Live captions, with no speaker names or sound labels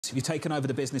You've taken over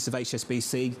the business of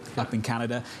HSBC up in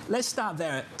Canada. Let's start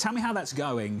there. Tell me how that's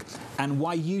going and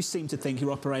why you seem to think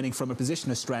you're operating from a position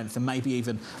of strength and maybe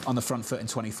even on the front foot in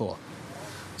 24.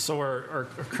 So our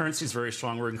currency is very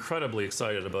strong. We're incredibly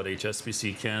excited about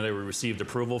HSBC Canada. We received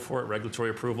approval for it,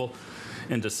 regulatory approval,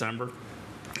 in December.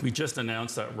 We just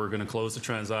announced that we're going to close the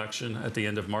transaction at the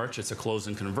end of March. It's a close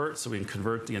and convert, so we can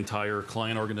convert the entire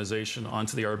client organization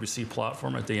onto the RBC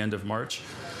platform at the end of March.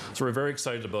 So we're very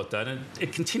excited about that, and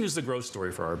it continues the growth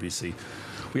story for RBC.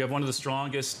 We have one of the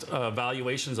strongest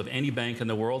valuations of any bank in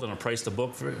the world on a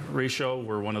price-to-book ratio.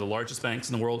 We're one of the largest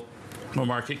banks in the world from a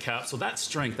market cap. So that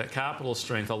strength, that capital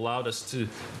strength, allowed us to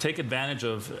take advantage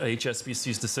of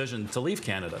HSBC's decision to leave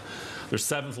Canada. Their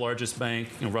seventh largest bank,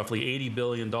 roughly $80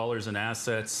 billion in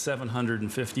assets,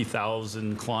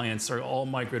 750,000 clients are all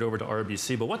migrate over to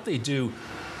RBC. But what they do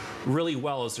really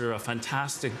well is they're a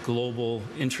fantastic global,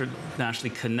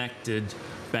 internationally connected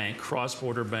bank,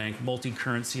 cross-border bank,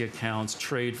 multi-currency accounts,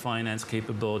 trade finance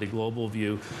capability, global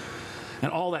view.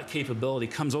 And all that capability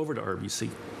comes over to RBC,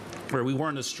 where we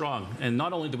weren't as strong. And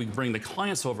not only do we bring the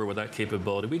clients over with that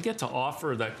capability, we get to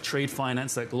offer that trade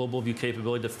finance, that global view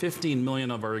capability to 15 million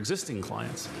of our existing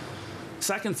clients.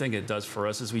 Second thing it does for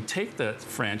us is we take that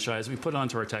franchise, we put it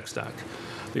onto our tech stack,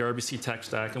 the RBC tech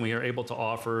stack, and we are able to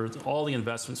offer all the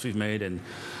investments we've made in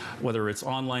whether it's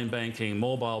online banking,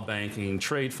 mobile banking,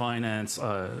 trade finance,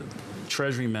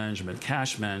 treasury management,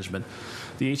 cash management.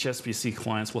 The HSBC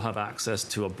clients will have access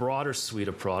to a broader suite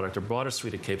of product, a broader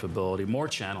suite of capability, more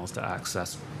channels to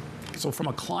access. So from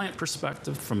a client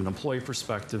perspective, from an employee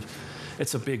perspective,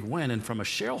 it's a big win. And from a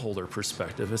shareholder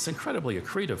perspective, it's incredibly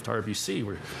accretive to RBC.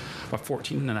 We're a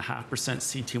 14.5%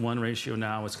 CET1 ratio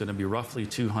now. It's going to be roughly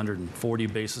 240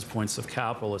 basis points of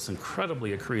capital. It's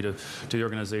incredibly accretive to the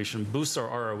organization. Boosts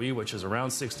our ROE, which is around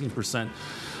 16%,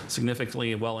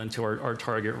 significantly well into our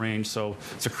target range. So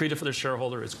it's accretive for the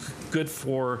shareholder. It's good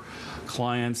for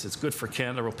clients. It's good for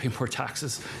Canada. We'll pay more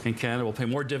taxes in Canada. We'll pay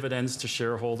more dividends to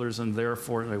shareholders. And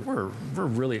therefore, we're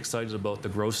really excited about the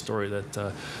growth story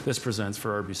that this presents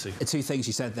for RBC. The two things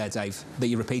you said there, Dave, that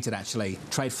you repeated actually,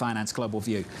 trade finance, global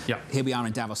view. Yeah. Here we are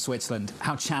in Davos, Switzerland.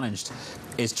 How challenged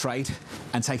is trade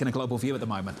and taking a global view at the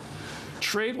moment?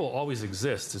 Trade will always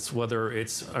exist. It's whether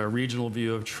it's a regional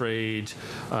view of trade,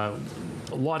 a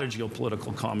lot of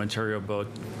geopolitical commentary about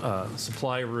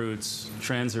supply routes,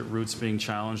 transit routes being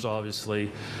challenged,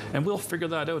 obviously. And we'll figure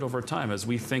that out over time as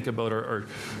we think about our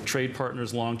trade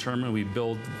partners long term and we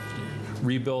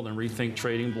rebuild and rethink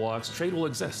trading blocks. Trade will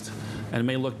exist. And it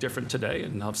may look different today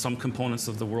and have some components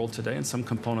of the world today and some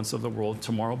components of the world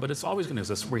tomorrow, but it's always going to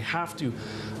exist. We have to,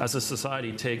 as a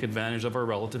society, take advantage of our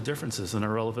relative differences and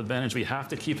our relative advantage. We have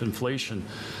to keep inflation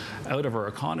out of our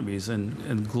economies,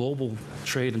 and global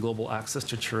trade and global access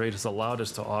to trade has allowed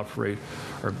us to operate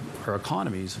our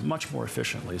economies much more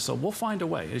efficiently. So we'll find a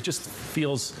way. It just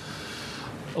feels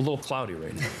a little cloudy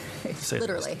right now.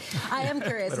 Literally. I am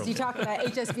curious, as you talk about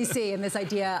HSBC and this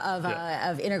idea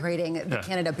of integrating the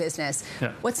Canada business,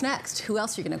 what's next? Who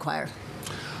else are you going to acquire?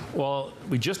 Well,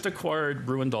 we just acquired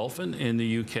Brewin Dolphin in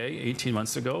the UK 18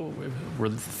 months ago. We're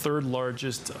the third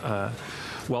largest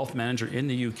wealth manager in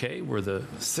the UK. We're the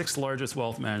sixth largest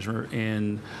wealth manager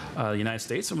in the United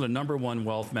States, and we're the #1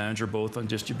 wealth manager both on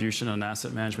distribution and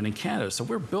asset management in Canada. So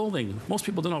we're building, most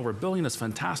people don't know, we're building this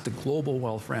fantastic global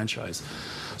wealth franchise.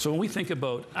 So when we think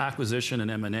about acquisition and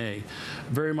M&A,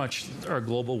 very much our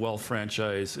global wealth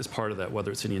franchise is part of that,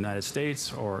 whether it's in the United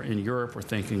States or in Europe. We're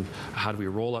thinking, how do we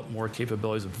roll up more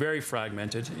capabilities? Very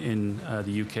fragmented in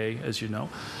the UK, as you know.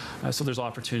 So there's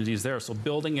opportunities there. So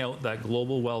building out that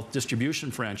global wealth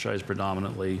distribution franchise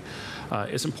predominantly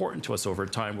is important to us over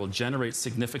time. We'll generate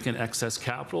significant excess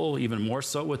capital, even more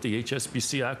so with the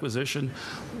HSBC acquisition,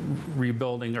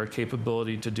 rebuilding our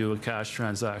capability to do a cash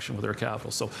transaction with our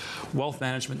capital. So wealth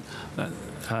management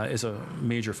is a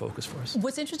major focus for us.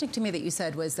 What's interesting to me that you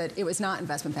said was that it was not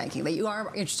investment banking, that you are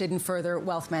interested in further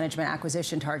wealth management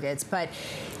acquisition targets, but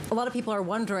a lot of people are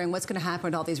wondering what's going to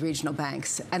happen to all these regional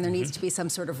banks, and there needs to be some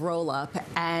sort of roll-up,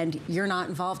 and you're not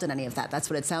involved in any of that. That's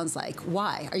what it sounds like.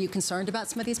 Why? Are you concerned about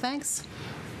some of these banks?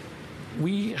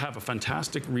 We have a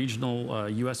fantastic regional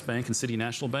U.S. bank and City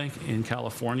National Bank in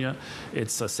California.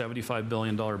 It's a $75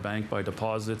 billion bank by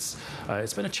deposits.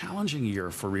 It's been a challenging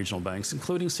year for regional banks,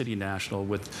 including City National,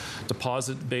 with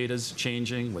deposit betas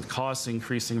changing, with costs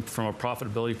increasing from a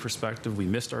profitability perspective. We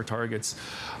missed our targets.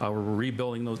 We're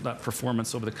rebuilding that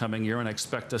performance over the coming year, and I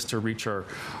expect us to reach our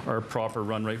proper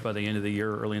run rate by the end of the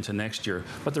year, early into next year.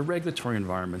 But the regulatory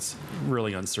environment's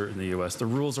really uncertain in the U.S. The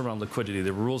rules around liquidity,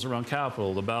 the rules around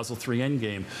capital, the Basel III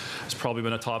endgame. It's probably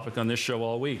been a topic on this show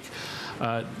all week.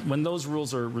 When those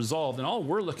rules are resolved, and all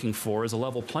we're looking for is a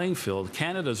level playing field.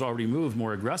 Canada's already moved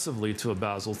more aggressively to a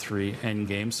Basel III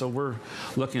endgame, so we're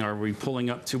looking, are we pulling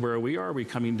up to where we are? Are we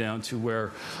coming down to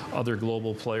where other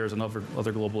global players and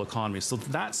other global economies? So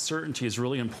that certainty is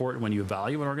really important when you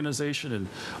evaluate an organization and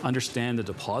understand the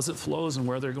deposit flows and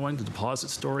where they're going. The deposit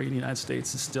story in the United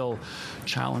States is still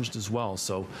challenged as well.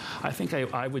 So I think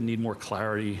I would need more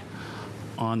clarity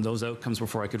on those outcomes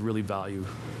before I could really value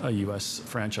a U.S.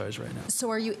 franchise right now.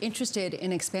 So are you interested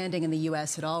in expanding in the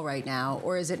U.S. at all right now,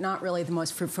 or is it not really the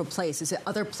most fruitful place? Is it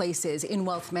other places in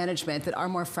wealth management that are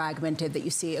more fragmented that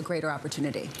you see a greater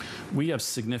opportunity? We have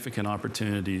significant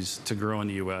opportunities to grow in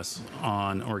the U.S.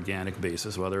 on an organic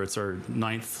basis, whether it's our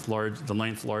the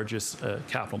ninth largest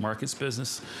capital markets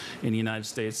business in the United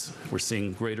States. We're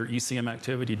seeing greater ECM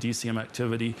activity, DCM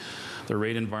activity. The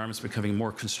rate environment's becoming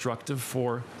more constructive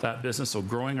for that business. So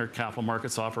growing our capital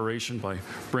markets operation by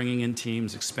bringing in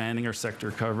teams, expanding our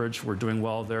sector coverage. We're doing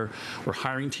well there. We're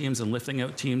hiring teams and lifting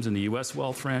out teams in the U.S.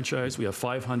 wealth franchise. We have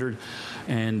 $550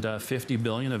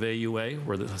 billion of AUA.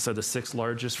 We're the sixth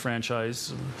largest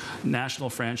franchise, national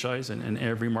franchise in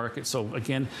every market. So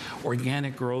again,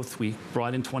 organic growth. We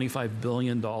brought in $25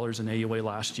 billion in AUA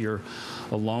last year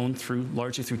alone,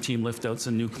 largely through team lift-outs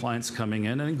and new clients coming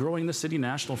in, and growing the City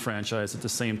National franchise at the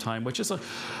same time, which is a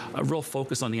real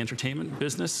focus on the entertainment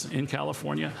business in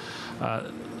California,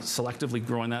 selectively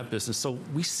growing that business. So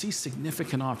we see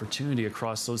significant opportunity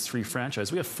across those three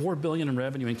franchises. We have $4 billion in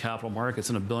revenue in capital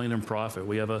markets and $1 billion in profit.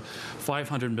 We have a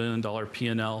 $500 million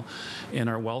P&L in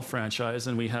our wealth franchise,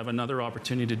 and we have another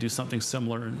opportunity to do something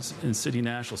similar in City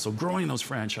National. So growing those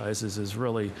franchises is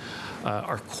really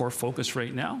our core focus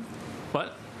right now.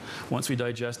 But once we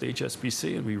digest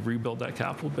HSBC and we rebuild that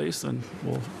capital base, then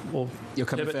we'll You'll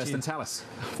come first and tell us.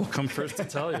 We'll come first to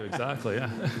tell you, exactly, yeah.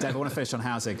 Dave, I want to finish on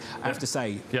housing. I have to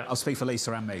say, I'll speak for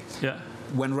Lisa and me. Yeah.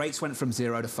 When rates went from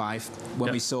 0 to 5,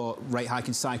 when we saw rate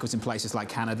hiking cycles in places like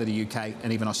Canada, the UK,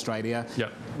 and even Australia,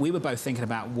 we were both thinking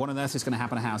about what on earth is going to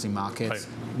happen to housing markets?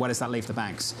 Right. Where does that leave the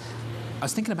banks? I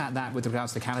was thinking about that with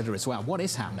regards to Canada as well. What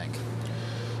is happening?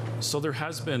 So there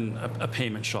has been a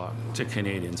payment shock to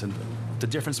Canadians. And the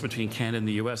difference between Canada and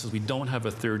the U.S. is we don't have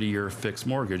a 30-year fixed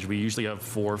mortgage. We usually have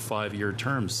 4 or 5-year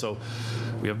terms. So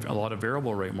we have a lot of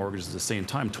variable rate mortgages at the same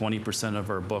time. 20%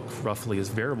 of our book roughly is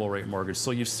variable rate mortgage.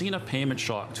 So you've seen a payment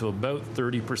shock to about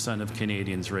 30% of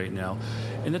Canadians right now,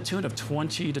 in the tune of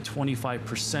 20 to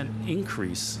 25%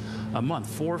 increase a month,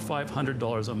 $400 or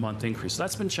 $500 a month increase. So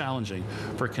that's been challenging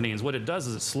for Canadians. What it does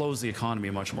is it slows the economy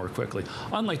much more quickly.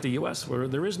 Unlike the U.S., where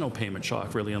there is no payment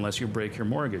shock really unless you break your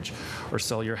mortgage or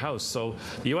sell your house. So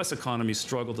the U.S. economy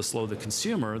struggled to slow the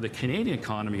consumer. The Canadian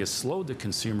economy has slowed the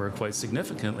consumer quite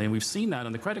significantly, and we've seen that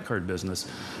in the credit card business.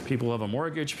 People have a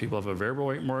mortgage, people have a variable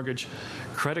rate mortgage,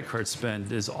 credit card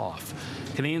spend is off.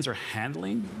 Canadians are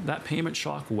handling that payment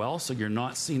shock well, so you're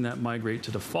not seeing that migrate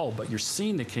to default, but you're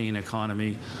seeing the Canadian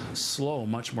economy slow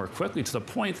much more quickly to the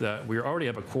point that we already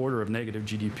have a quarter of negative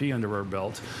GDP under our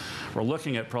belt. We're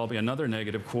looking at probably another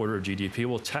negative quarter of GDP.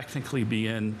 We'll technically be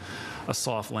in a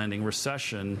soft landing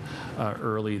recession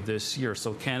early this year.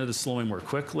 So Canada's slowing more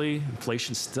quickly.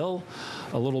 Inflation's still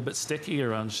a little bit sticky,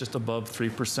 around just above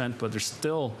 3%, but there's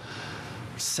still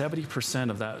 70%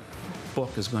 of that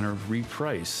book is going to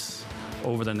reprice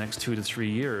over the next 2 to 3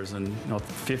 years, and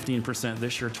 15%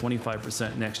 this year,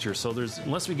 25% next year. So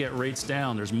unless we get rates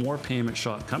down, there's more payment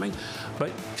shock coming,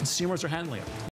 but consumers are handling it.